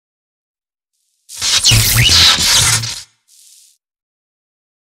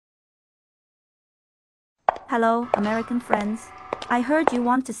Hello, American friends. I heard you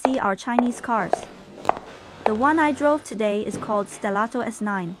want to see our Chinese cars. The one I drove today is called Stelato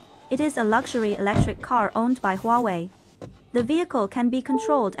S9. It is a luxury electric car owned by Huawei. The vehicle can be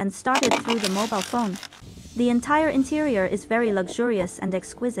controlled and started through the mobile phone. The entire interior is very luxurious and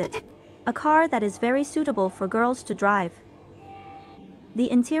exquisite. A car that is very suitable for girls to drive.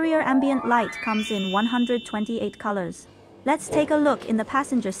 The interior ambient light comes in 128 colors. Let's take a look in the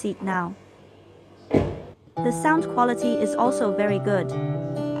passenger seat now. The sound quality is also very good.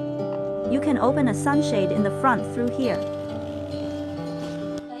 You can open a sunshade in the front through here.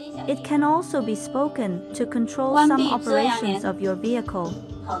 It can also be spoken to control some operations of your vehicle.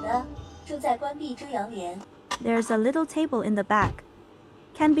 There's a little table in the back.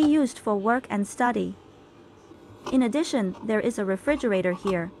 Can be used for work and study. In addition, there is a refrigerator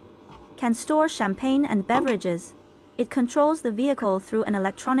here. Can store champagne and beverages. It controls the vehicle through an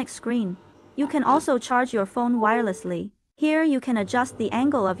electronic screen. You can also charge your phone wirelessly. Here you can adjust the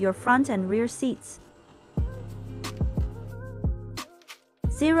angle of your front and rear seats.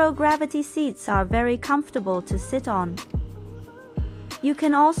 Zero-gravity seats are very comfortable to sit on. You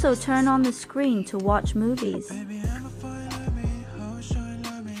can also turn on the screen to watch movies.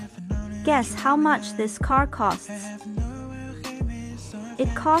 Guess how much this car costs?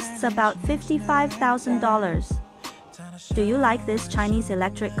 It costs about $55,000. Do you like this Chinese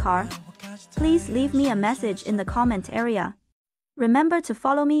electric car? Please leave me a message in the comment area. Remember to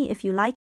follow me if you like.